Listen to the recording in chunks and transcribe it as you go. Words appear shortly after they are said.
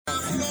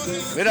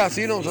Mira,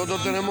 sí,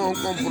 nosotros tenemos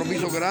un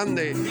compromiso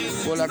grande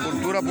con la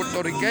cultura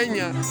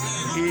puertorriqueña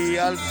y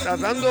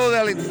tratando de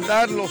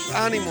alentar los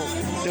ánimos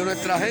de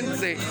nuestra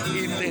gente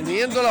y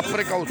teniendo las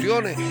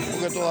precauciones,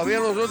 porque todavía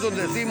nosotros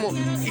decimos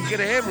y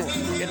creemos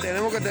que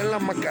tenemos que tener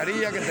las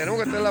mascarillas, que tenemos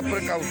que tener las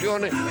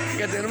precauciones,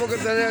 que tenemos que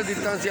tener el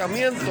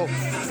distanciamiento,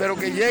 pero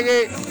que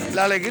llegue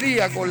la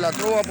alegría con la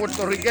trova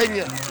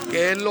puertorriqueña,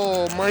 que es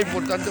lo más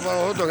importante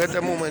para nosotros en este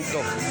momento.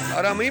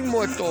 Ahora mismo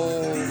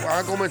van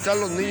a comenzar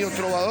los niños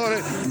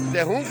trovadores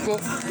de Junco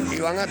y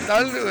van a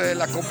estar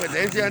las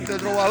competencias entre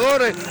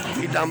trovadores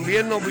y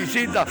también nos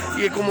visita,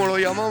 y como lo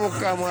llamamos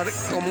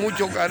con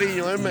mucho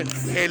cariño,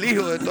 el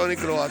hijo de Tony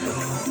Croato.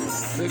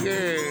 Así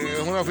que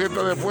es una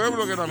fiesta de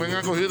pueblo que también ha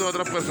acogido a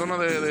otras personas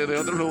de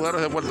otros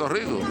lugares de Puerto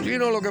Rico. Sí,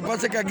 no, lo que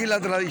pasa es que aquí la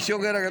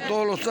tradición era que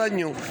todos los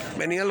años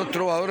venían los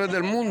trovadores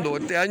del mundo.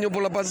 Este año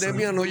por la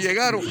pandemia no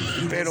llegaron,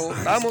 pero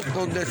estamos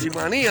con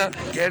Decimanía,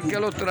 que es el que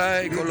los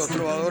trae con los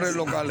trovadores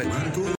locales.